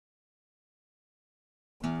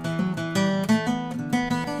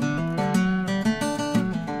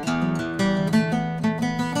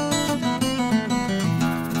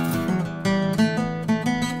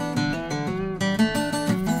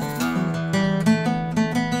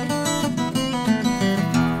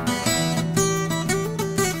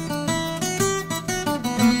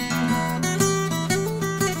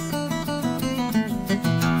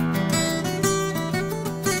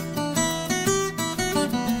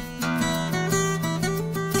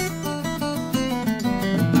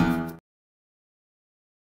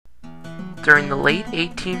During the late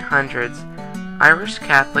 1800s, Irish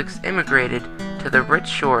Catholics immigrated to the rich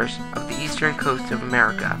shores of the eastern coast of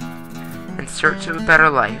America. In search of a better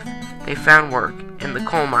life, they found work in the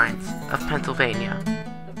coal mines of Pennsylvania.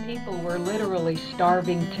 The people were literally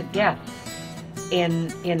starving to death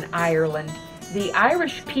in Ireland. The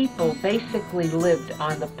Irish people basically lived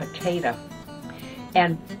on the potato,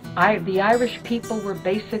 and the Irish people were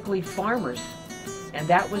basically farmers, and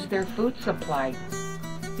that was their food supply.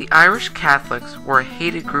 The Irish Catholics were a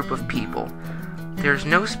hated group of people. There is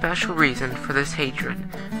no special reason for this hatred,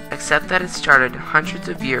 except that it started hundreds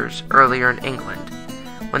of years earlier in England.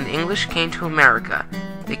 When the English came to America,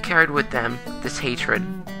 they carried with them this hatred.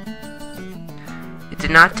 It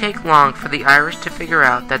did not take long for the Irish to figure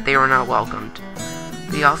out that they were not welcomed.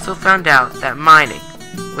 They also found out that mining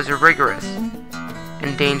was a rigorous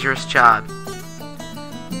and dangerous job.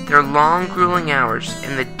 Their long, grueling hours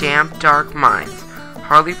in the damp, dark mines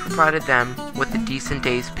hardly provided them with a decent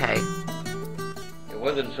day's pay. It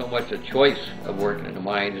wasn't so much a choice of working in the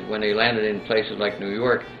mines. When they landed in places like New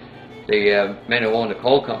York, the men who owned the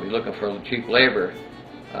coal company looking for cheap labor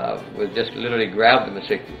would just literally grab them and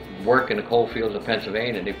say, work in the coal fields of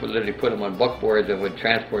Pennsylvania, and they literally put them on buckboards that would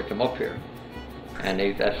transport them up here. And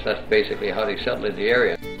that's basically how they settled in the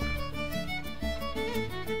area.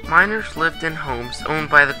 Miners lived in homes owned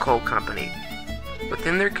by the coal company.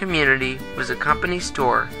 Within their community was a company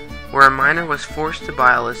store where a miner was forced to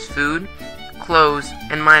buy all his food, clothes,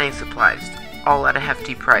 and mining supplies, all at a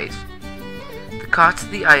hefty price. The cost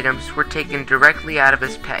of the items were taken directly out of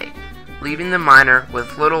his pay, leaving the miner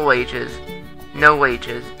with little wages, no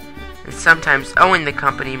wages, and sometimes owing the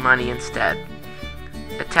company money instead.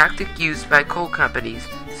 A tactic used by coal companies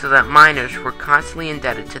so that miners were constantly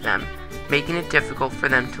indebted to them, making it difficult for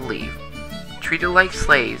them to leave. Treated like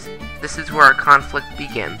slaves, this is where our conflict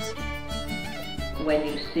begins. When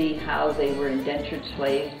you see how they were indentured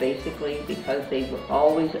slaves, basically, because they were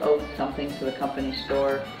always owed something to the company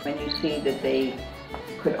store, when you see that they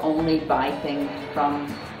could only buy things from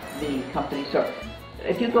the company store.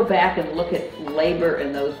 If you go back and look at labor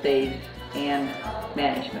in those days and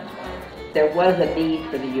management, there was a need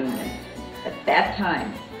for the unions. At that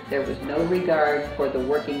time, there was no regard for the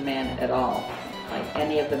working man at all, like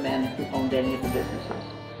any of the men who owned any of the businesses.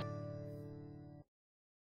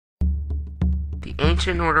 The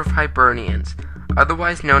Ancient Order of Hibernians,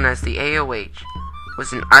 otherwise known as the AOH,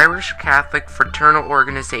 was an Irish Catholic fraternal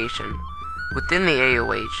organization. Within the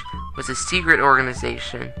AOH was a secret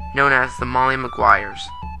organization known as the Maguires.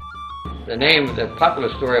 The name, the popular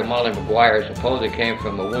story of Molly Maguire supposedly came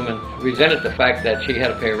from a woman who resented the fact that she had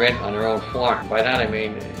to pay rent on her own farm. By that I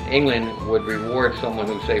mean England would reward someone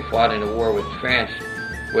who, say, fought in a war with France,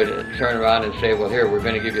 would turn around and say, well, here, we're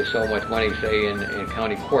going to give you so much money, say, in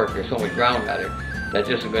County Cork, or so much ground, rather, that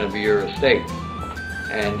this is going to be your estate.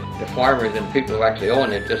 And the farmers and the people who actually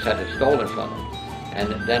owned it just had it stolen from them.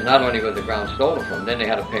 And then not only was the ground stolen from them, then they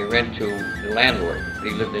had to pay rent to the landlord.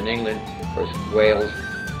 He lived in England or Wales,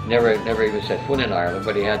 never even set foot in Ireland,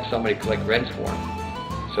 but he had somebody collect rents for him.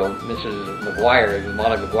 So Mrs. Maguire,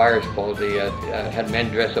 Molly Maguire, supposedly had men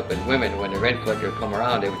dress up as women. When the rent collector would come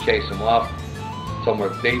around, they would chase them off. Some were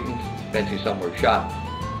beaten, eventually some were shot.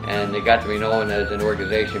 And they got to be known as an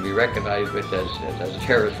organization, be recognized with as a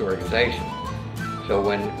terrorist organization. So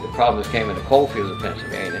when the problems came in the coal fields of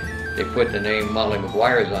Pennsylvania, they put the name Molly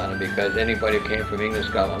Maguires on them because anybody who came from England,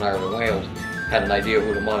 Scotland, Ireland, Wales had an idea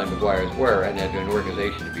who the Molly Maguires were, and had an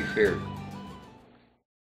organization to be feared.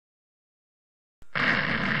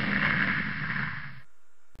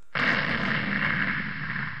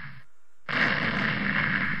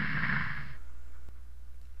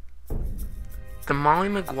 The Molly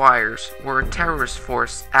Maguires were a terrorist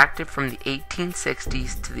force active from the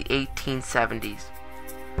 1860s to the 1870s.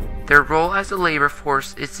 Their role as a labor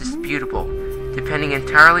force is disputable, depending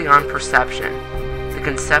entirely on perception. The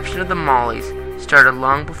conception of the Mollies started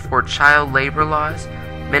long before child labor laws,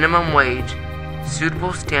 minimum wage,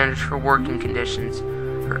 suitable standards for working conditions,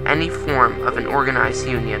 or any form of an organized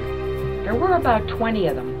union. There were about 20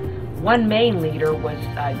 of them. One main leader was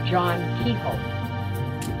John Kehoe.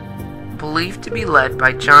 Believed to be led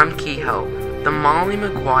by John Kehoe, the Molly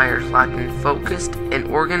Maguires lacked in focused and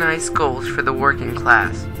organized goals for the working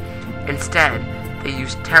class. Instead, they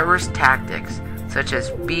used terrorist tactics such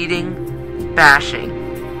as beating, bashing,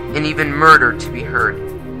 and even murder to be heard.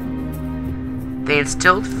 They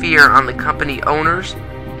instilled fear on the company owners,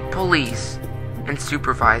 police, and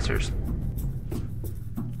supervisors.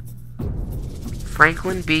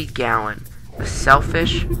 Franklin B. Gowan, a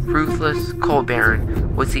selfish, ruthless coal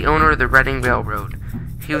baron, was the owner of the Reading Railroad.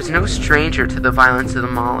 He was no stranger to the violence of the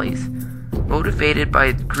Mollies. Motivated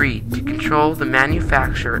by greed to control the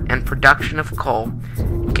manufacture and production of coal,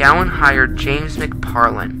 Gowan hired James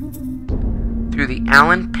McParland through the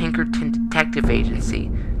Allen Pinkerton Detective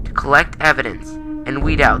Agency to collect evidence and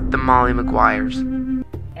weed out the Molly Maguires.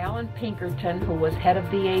 Allen Pinkerton, who was head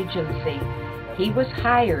of the agency, he was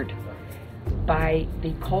hired by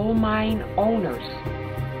the coal mine owners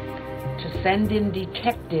to send in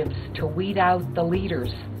detectives to weed out the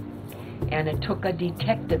leaders. And it took a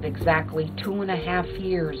detective exactly 2.5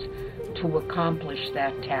 years to accomplish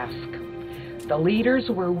that task. The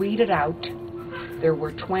leaders were weeded out. There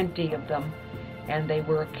were 20 of them, and they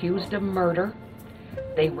were accused of murder.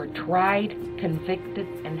 They were tried, convicted,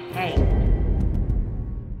 and hanged.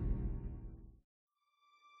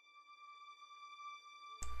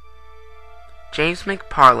 James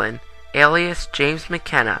McParland, alias James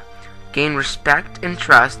McKenna, gained respect and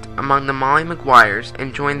trust among the Molly Maguires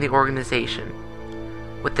and joined the organization.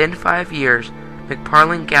 Within 5 years,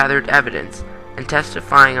 McParland gathered evidence and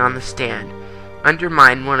testifying on the stand,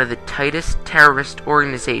 undermined one of the tightest terrorist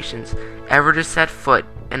organizations ever to set foot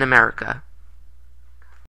in America.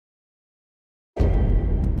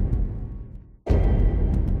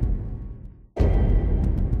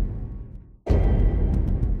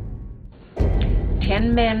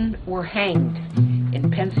 Ten men were hanged. In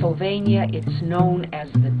Pennsylvania, it's known as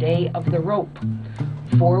the Day of the Rope.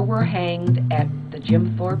 4 were hanged at the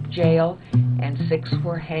Jim Thorpe jail, and 6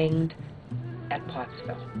 were hanged at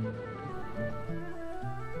Pottsville.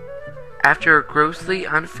 After a grossly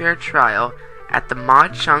unfair trial at the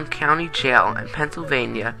Mauch County Jail in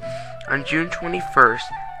Pennsylvania on June 21,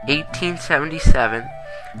 1877,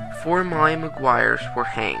 4 Molly Maguires were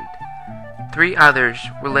hanged. 3 others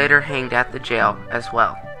were later hanged at the jail as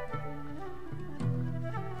well.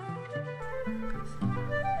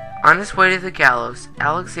 On his way to the gallows,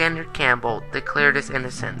 Alexander Campbell declared his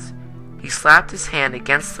innocence. He slapped his hand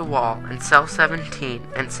against the wall in cell 17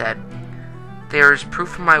 and said, "There is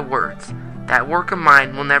proof of my words. That work of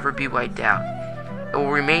mine will never be wiped out. It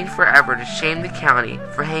will remain forever to shame the county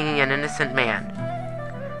for hanging an innocent man."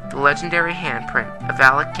 The legendary handprint of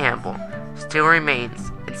Alec Campbell still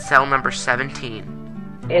remains in cell number 17.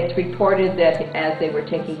 It's reported that as they were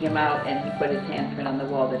taking him out and he put his handprint on the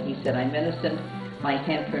wall that he said, "I'm innocent. My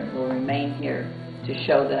handprint will remain here to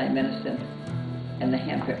show that I'm innocent, and the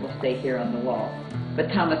handprint will stay here on the wall."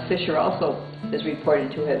 But Thomas Fisher also is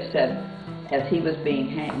reported to have said, as he was being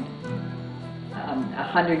hanged,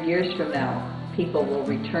 100 years from now, people will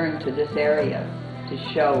return to this area to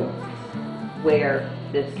show where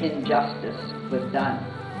this injustice was done.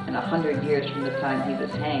 And 100 years from the time he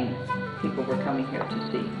was hanged, people were coming here to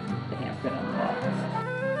see the handprint on the wall.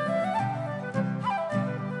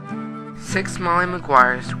 6 Molly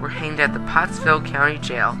Maguires were hanged at the Pottsville County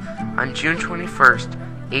Jail on June 21,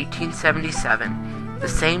 1877, the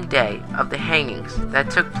same day of the hangings that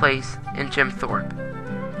took place in Jim Thorpe.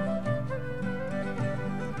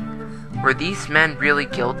 Were these men really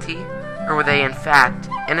guilty, or were they in fact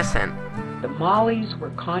innocent? The Mollies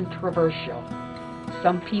were controversial.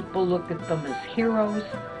 Some people look at them as heroes.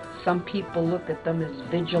 Some people look at them as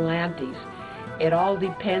vigilantes. It all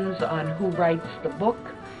depends on who writes the book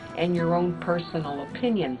and your own personal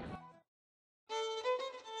opinion.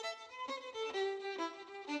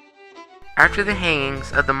 After the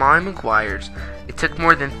hangings of the Molly Maguires, it took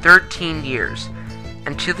more than 13 years,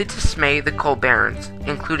 and to the dismay of the coal barons,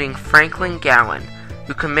 including Franklin Gowan,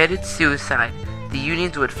 who committed suicide, the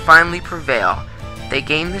unions would finally prevail. They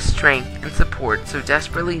gained the strength and support so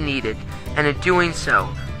desperately needed, and in doing so,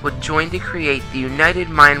 would join to create the United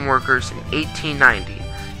Mine Workers in 1890,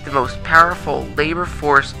 the most powerful labor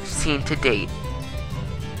force seen to date.